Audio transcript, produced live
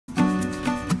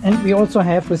And we also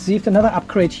have received another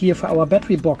upgrade here for our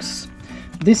battery box.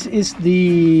 This is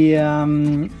the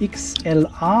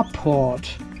XLR port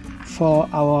for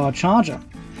our charger.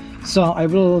 So I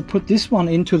will put this one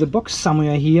into the box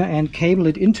somewhere here and cable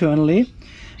it internally.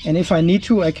 And if I need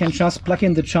to, I can just plug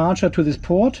in the charger to this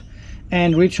port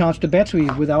and recharge the battery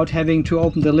without having to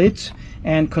open the lid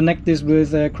and connect this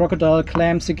with crocodile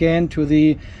clamps again to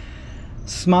the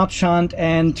smart shunt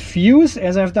and fuse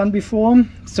as I've done before.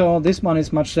 So this one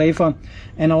is much safer,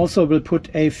 and also will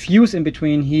put a fuse in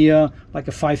between here, like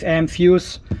a 5 amp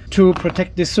fuse, to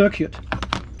protect this circuit.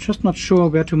 Just not sure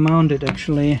where to mount it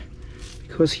actually,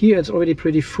 because here it's already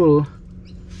pretty full.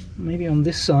 Maybe on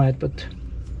this side, but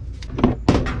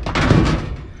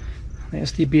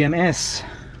there's the BMS.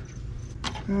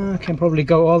 I can probably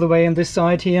go all the way on this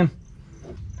side here,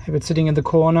 have it sitting in the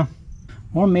corner.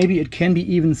 Or maybe it can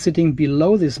be even sitting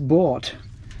below this board.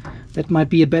 That might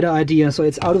be a better idea, so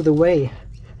it's out of the way.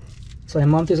 So I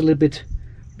mount this a little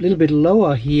bit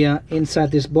lower here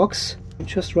inside this box,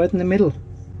 just right in the middle.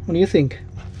 What do you think?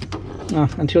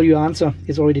 Until you answer,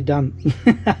 it's already done.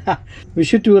 We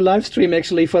should do a live stream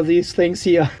actually for these things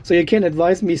here, so you can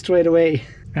advise me straight away.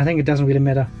 I think it doesn't really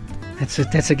matter.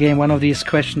 That's again one of these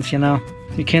questions, you know.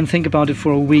 You can think about it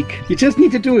for a week. You just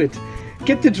need to do it.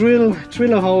 Get the drill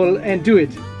a hole and do it.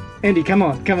 Andy, come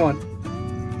on, come on.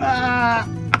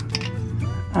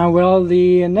 Well,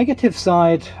 the negative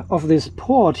side of this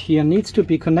port here needs to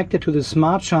be connected to the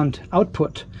smart shunt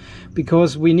output,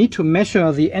 because we need to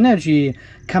measure the energy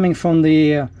coming from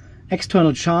the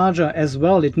external charger as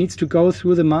well. It needs to go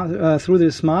through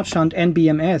the smart shunt and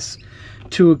BMS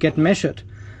to get measured.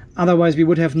 Otherwise we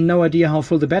would have no idea how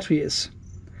full the battery is.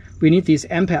 We need these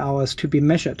ampere hours to be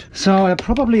measured. So I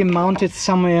probably mount it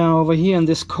somewhere over here in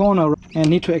this corner and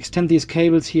need to extend these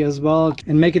cables here as well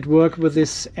and make it work with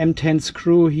this M10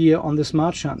 screw here on the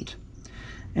smart shunt.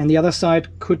 And the other side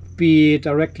could be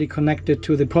directly connected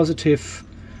to the positive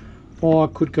or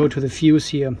could go to the fuse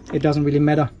here. It doesn't really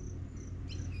matter.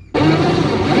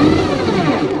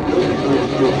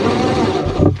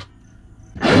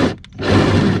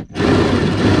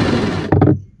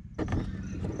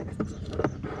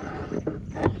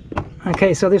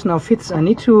 Okay, so this now fits. I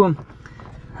need to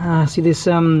see this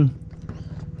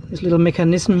this little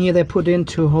mechanism here they put in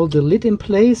to hold the lid in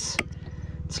place.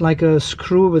 It's like a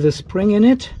screw with a spring in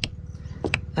it.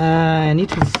 I need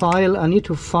to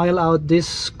file out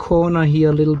this corner here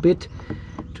a little bit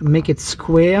to make it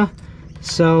square,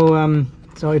 so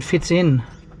so it fits in.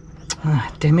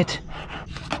 Damn it!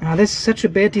 This is such a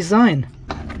bad design.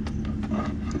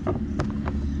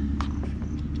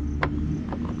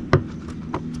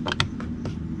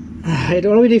 It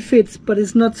already fits, but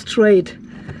it's not straight.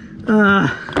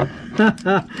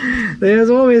 There's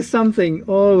always something,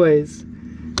 always.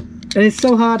 And it's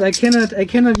so hard. I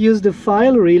cannot use the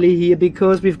file really here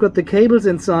because we've got the cables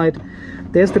inside.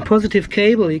 There's the positive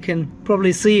cable. You can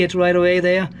probably see it right away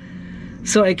there.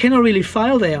 So I cannot really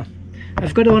file there.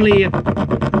 I've got only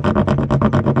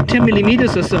 10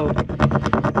 millimeters or so.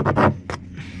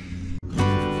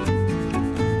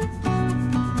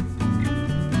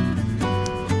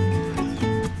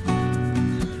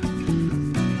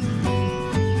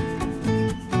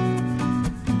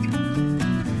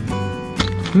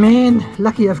 Man,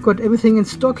 lucky I've got everything in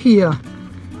stock here.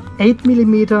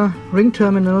 8mm ring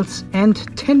terminals and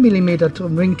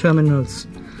 10mm ring terminals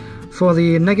for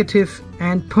the negative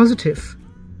and positive.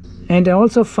 And I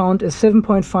also found a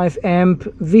 7.5 amp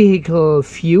vehicle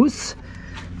fuse,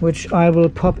 which I will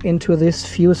pop into this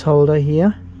fuse holder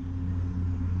here.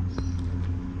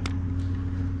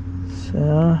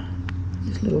 So,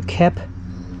 this little cap.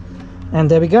 And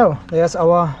there we go. There's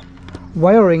our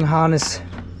wiring harness.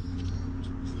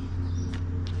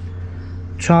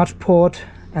 Charge port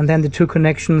and then the two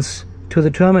connections to the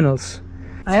terminals.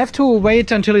 I have to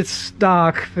wait until it's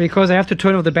dark because I have to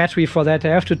turn off the battery for that. I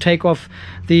have to take off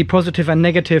the positive and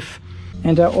negative.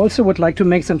 And I also would like to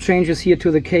make some changes here to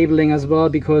the cabling as well,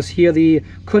 because here the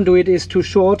conduit is too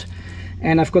short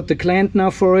and I've got the clamp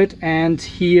now for it, and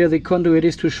here the conduit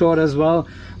is too short as well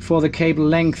for the cable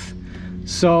length.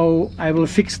 So I will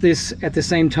fix this at the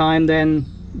same time then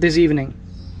this evening.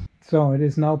 So it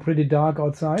is now pretty dark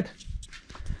outside.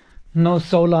 No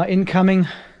solar incoming.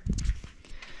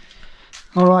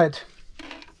 All right,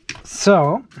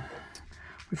 so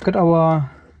we've got our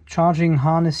charging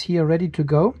harness here ready to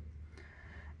go,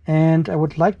 and I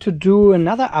would like to do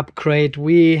another upgrade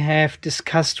we have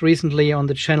discussed recently on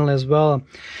the channel as well,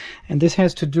 and this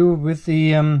has to do with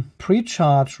the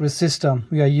pre-charge resistor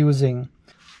we are using.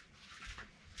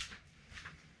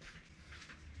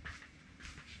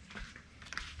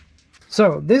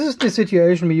 So this is the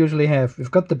situation we usually have. We've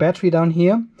got the battery down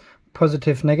here,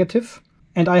 positive, negative,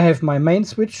 and I have my main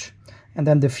switch, and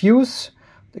then the fuse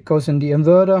that goes in the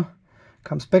inverter,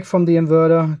 comes back from the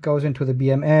inverter, goes into the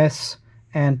BMS,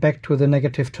 and back to the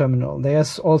negative terminal.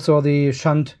 There's also the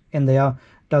shunt in there,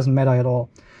 doesn't matter at all.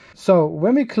 So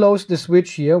when we close the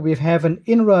switch here, we have an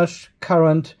inrush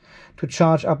current to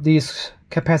charge up these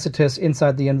capacitors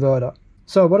inside the inverter.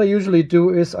 So what I usually do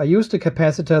is I use the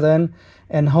capacitor then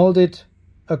and hold it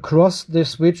across the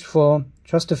switch for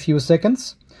just a few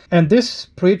seconds. And this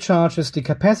pre-charges the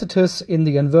capacitors in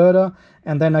the inverter,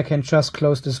 and then I can just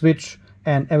close the switch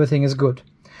and everything is good.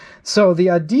 So the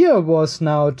idea was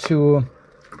now to...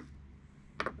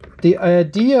 The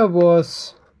idea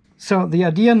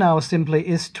now simply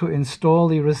is to install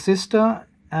the resistor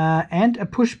and a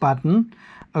push button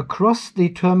across the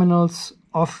terminals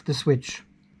of the switch.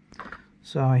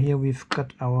 So here we've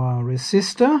got our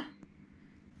resistor.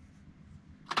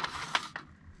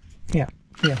 Here.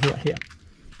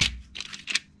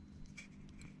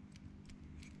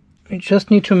 We just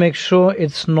need to make sure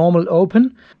it's normal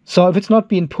open. So if it's not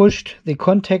being pushed, the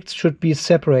contacts should be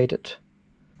separated.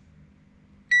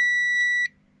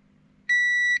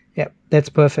 Yeah, that's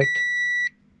perfect.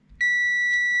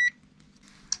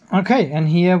 Okay, and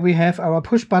here we have our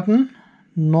push button,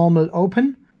 normal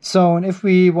open. So, and if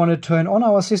we want to turn on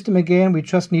our system again, we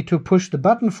just need to push the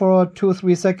button for 2 or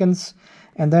 3 seconds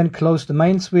and then close the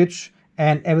main switch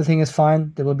and everything is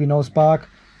fine. There will be no spark.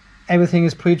 Everything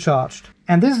is pre-charged.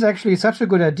 And this is actually such a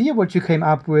good idea what you came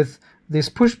up with. This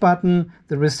push button,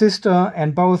 the resistor,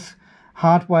 and both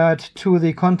hardwired to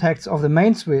the contacts of the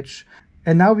main switch.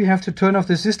 And now we have to turn off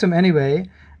the system anyway,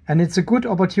 and it's a good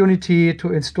opportunity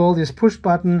to install this push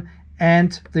button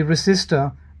and the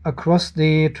resistor across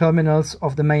the terminals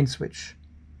of the main switch.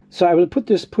 So I will put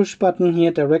this push button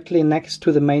here directly next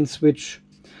to the main switch.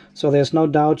 So there's no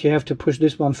doubt you have to push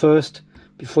this one first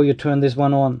before you turn this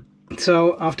one on.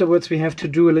 So afterwards we have to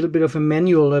do a little bit of a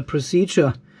manual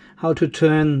procedure how to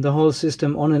turn the whole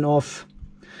system on and off.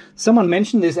 Someone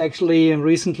mentioned this actually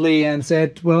recently and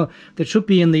said, well, that should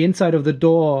be in the inside of the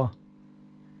door,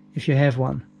 if you have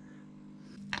one.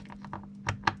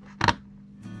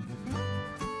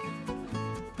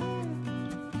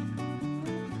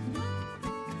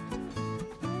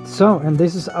 So, and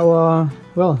this is our,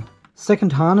 well,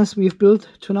 second harness we've built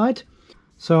tonight.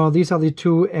 So these are the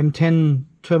 2 M10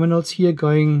 terminals here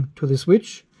going to the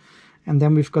switch. And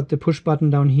then we've got the push button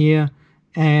down here.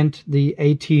 And the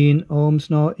 18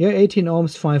 ohms, 18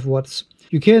 ohms, 5 watts.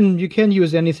 You can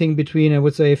use anything between, I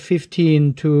would say,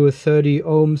 15 to 30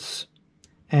 ohms,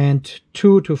 and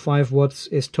 2 to 5 watts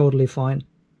is totally fine.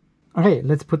 Okay,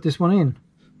 let's put this one in.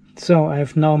 So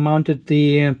I've now mounted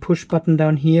the push button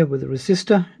down here with the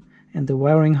resistor and the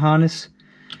wiring harness,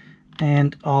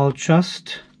 and I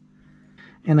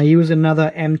use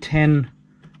another M10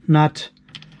 nut.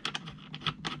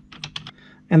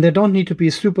 And they don't need to be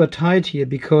super tight here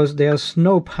because there's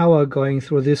no power going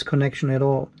through this connection at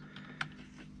all.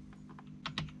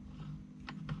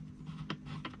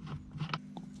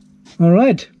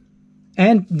 Alright,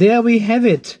 and there we have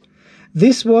it.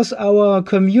 This was our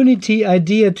community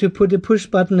idea to put a push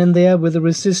button in there with a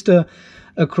resistor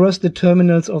across the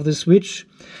terminals of the switch.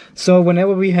 So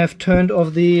whenever we have turned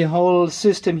off the whole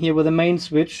system here with the main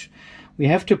switch, we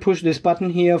have to push this button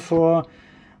here for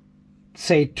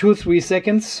say 2-3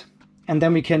 seconds, and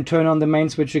then we can turn on the main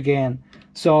switch again.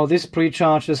 So this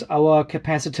pre-charges our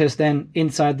capacitors then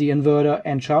inside the inverter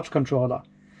and charge controller.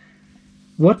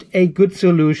 What a good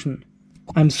solution.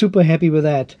 I'm super happy with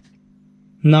that.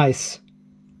 Nice.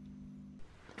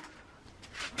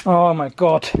 Oh my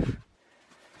god.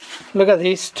 Look at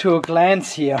these 2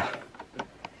 glands here.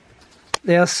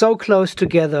 They are so close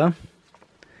together.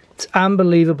 It's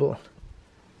unbelievable.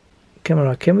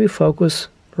 Camera, can we focus?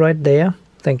 Right there,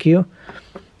 thank you.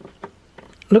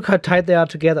 Look how tight they are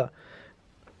together.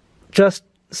 Just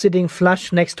sitting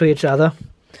flush next to each other.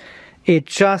 It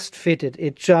just fitted,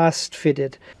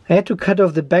 I had to cut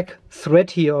off the back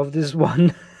thread here of this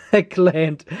one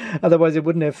gland, otherwise it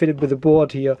wouldn't have fitted with the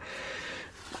board here.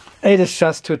 It is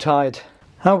just too tight.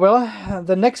 Oh well,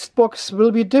 the next box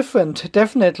will be different,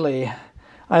 definitely.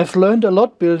 I've learned a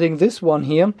lot building this one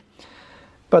here.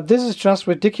 But this is just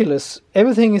ridiculous.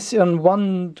 Everything is on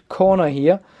one corner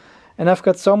here, and I've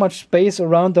got so much space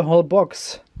around the whole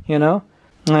box, you know?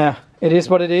 Yeah, it is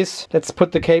what it is. Let's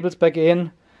put the cables back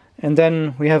in, and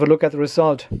then we have a look at the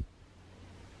result.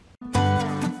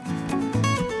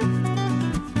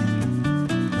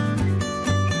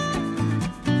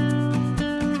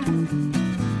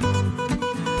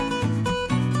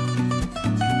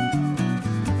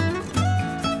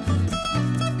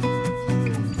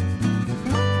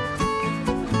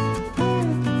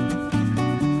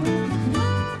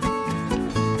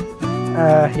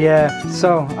 Yeah,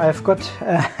 so I've got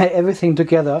everything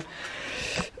together.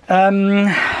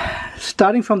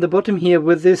 Starting from the bottom here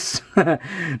with this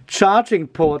charging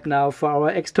port now for our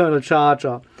external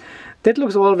charger. That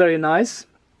looks all very nice.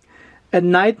 A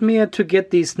nightmare to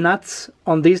get these nuts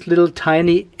on these little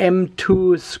tiny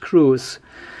M2 screws.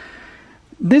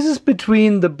 This is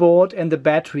between the board and the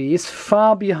batteries,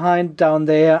 far behind down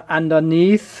there,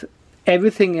 underneath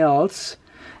everything else.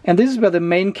 And this is where the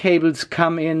main cables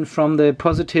come in from the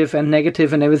positive and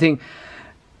negative and everything.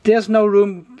 There's no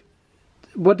room.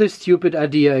 What a stupid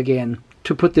idea again,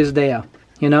 to put this there,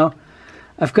 you know.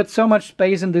 I've got so much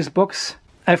space in this box.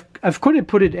 I've could have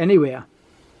put it anywhere.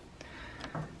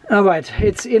 Alright,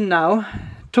 it's in now.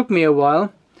 Took me a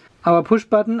while. Our push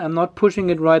button, I'm not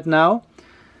pushing it right now,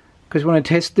 because when I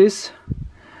test this,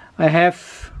 I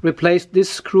have replaced this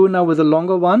screw now with a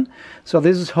longer one. So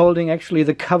this is holding actually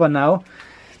the cover now.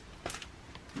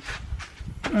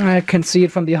 I can see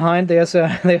it from behind. There's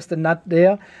the nut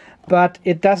there, but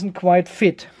it doesn't quite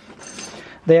fit.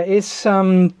 There is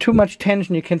too much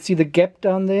tension. You can see the gap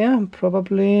down there.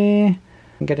 Probably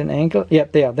get an angle. Yeah,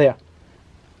 there.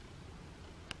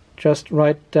 Just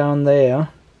right down there.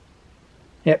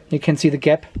 Yep, you can see the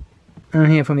gap.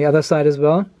 And here from the other side as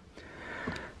well.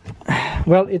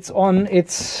 Well, it's on.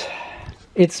 It's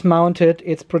mounted.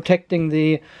 It's protecting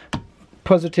the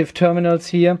positive terminals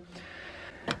here.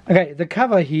 Okay, the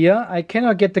cover here, I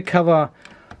cannot get the cover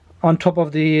on top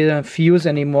of the fuse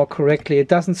anymore correctly. It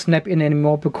doesn't snap in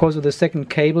anymore because of the second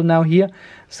cable now here.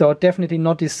 So definitely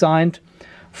not designed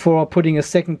for putting a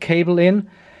second cable in.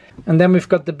 And then we've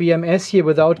got the BMS here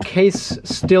without case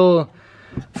still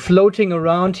floating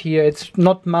around here. It's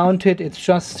not mounted, it's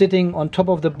just sitting on top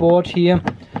of the board here.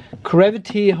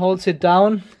 Gravity holds it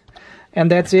down,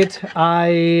 and that's it.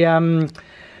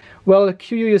 Well,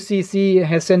 QUCC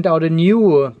has sent out a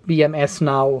new BMS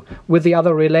now with the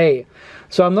other relay.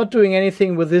 So I'm not doing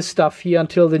anything with this stuff here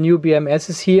until the new BMS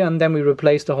is here, and then we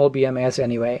replace the whole BMS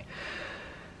anyway.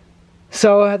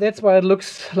 So that's why it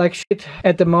looks like shit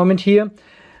at the moment here.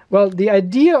 Well, the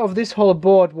idea of this whole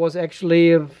board was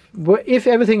actually, if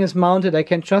everything is mounted, I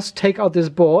can just take out this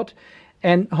board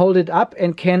and hold it up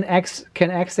and can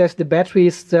access the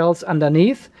battery cells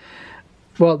underneath.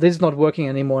 Well, this is not working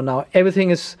anymore now. Everything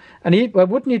is... I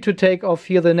would need to take off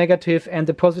here the negative and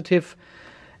the positive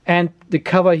and the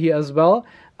cover here as well.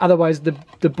 Otherwise,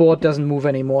 the board doesn't move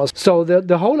anymore. So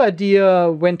the whole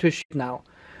idea went to shit now.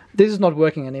 This is not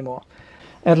working anymore.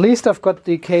 At least I've got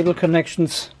the cable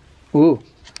connections. Ooh,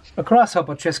 a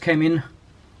grasshopper just came in.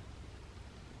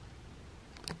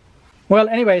 Well,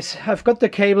 anyways, I've got the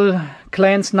cable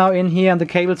clans now in here and the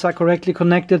cables are correctly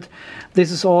connected.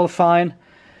 This is all fine.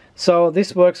 So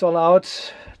this works all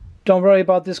out. Don't worry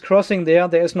about this crossing there.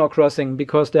 There is no crossing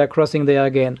because they're crossing there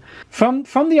again. From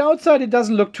the outside it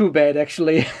doesn't look too bad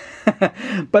actually.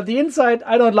 But the inside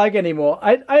I don't like anymore.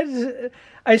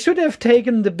 I should have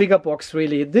taken the bigger box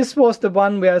really. This was the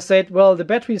one where I said, well, the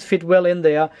batteries fit well in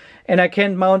there and I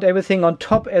can mount everything on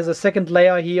top as a second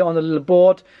layer here on a little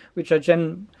board, which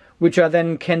I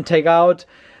then can take out.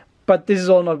 But this is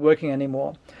all not working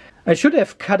anymore. I should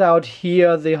have cut out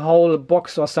here the whole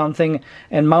box or something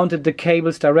and mounted the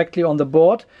cables directly on the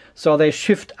board so they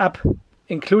shift up,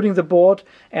 including the board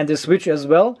and the switch as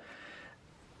well.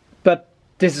 But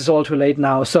this is all too late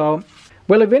now. So,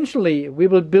 well, eventually we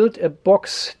will build a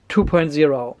box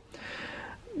 2.0.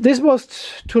 This was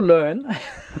to learn.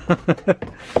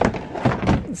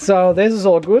 So this is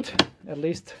all good. At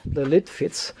least the lid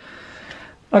fits.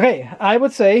 Okay, I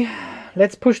would say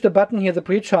let's push the button here, the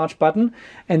pre-charge button,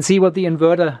 and see what the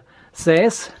inverter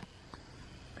says.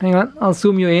 Hang on, I'll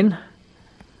zoom you in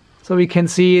so we can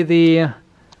see the...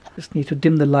 Just need to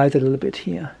dim the light a little bit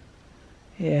here.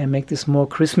 Yeah, make this more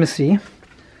Christmassy.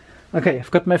 Okay,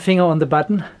 I've got my finger on the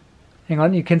button. Hang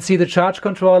on, you can see the charge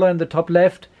controller in the top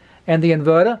left and the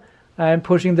inverter. I'm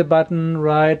pushing the button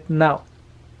right now.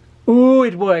 Ooh,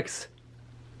 it works.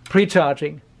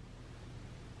 Pre-charging.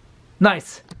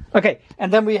 Nice. Okay,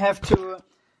 and then we have to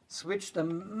switch the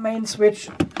main switch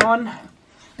on,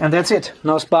 and that's it.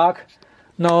 No spark,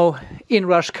 no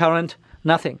inrush current,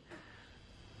 nothing.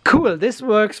 Cool, this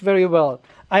works very well.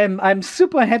 I'm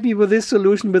super happy with this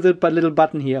solution with the little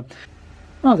button here.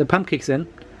 Oh, the pump kicks in.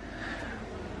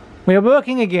 We are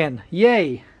working again,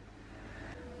 yay!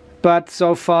 But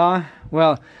so far,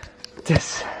 well,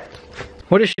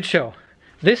 what a shit show.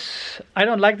 I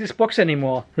don't like this box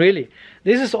anymore, really.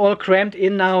 This is all cramped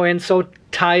in now and so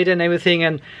tight and everything,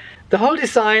 and the whole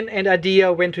design and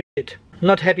idea went to shit.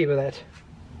 Not happy with that.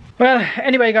 Well,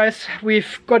 anyway guys,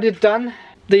 we've got it done.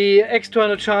 The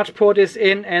external charge port is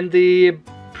in and the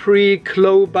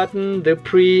pre-close button, the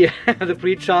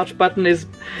pre-charge button is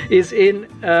in.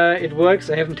 It works.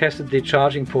 I haven't tested the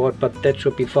charging port, but that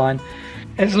should be fine.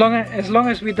 As long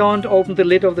as we don't open the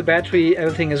lid of the battery,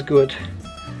 everything is good.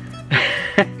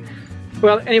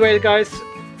 Well, anyway, guys,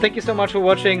 thank you so much for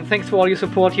watching. Thanks for all your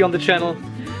support here on the channel.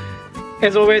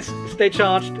 As always, stay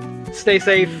charged, stay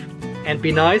safe, and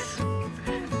be nice.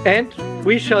 And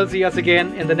we shall see us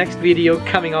again in the next video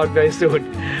coming out very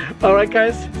soon. Alright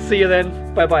guys, see you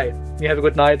then. Bye bye. You have a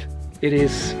good night. It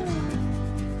is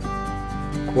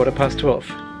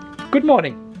 12:15. Good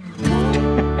morning.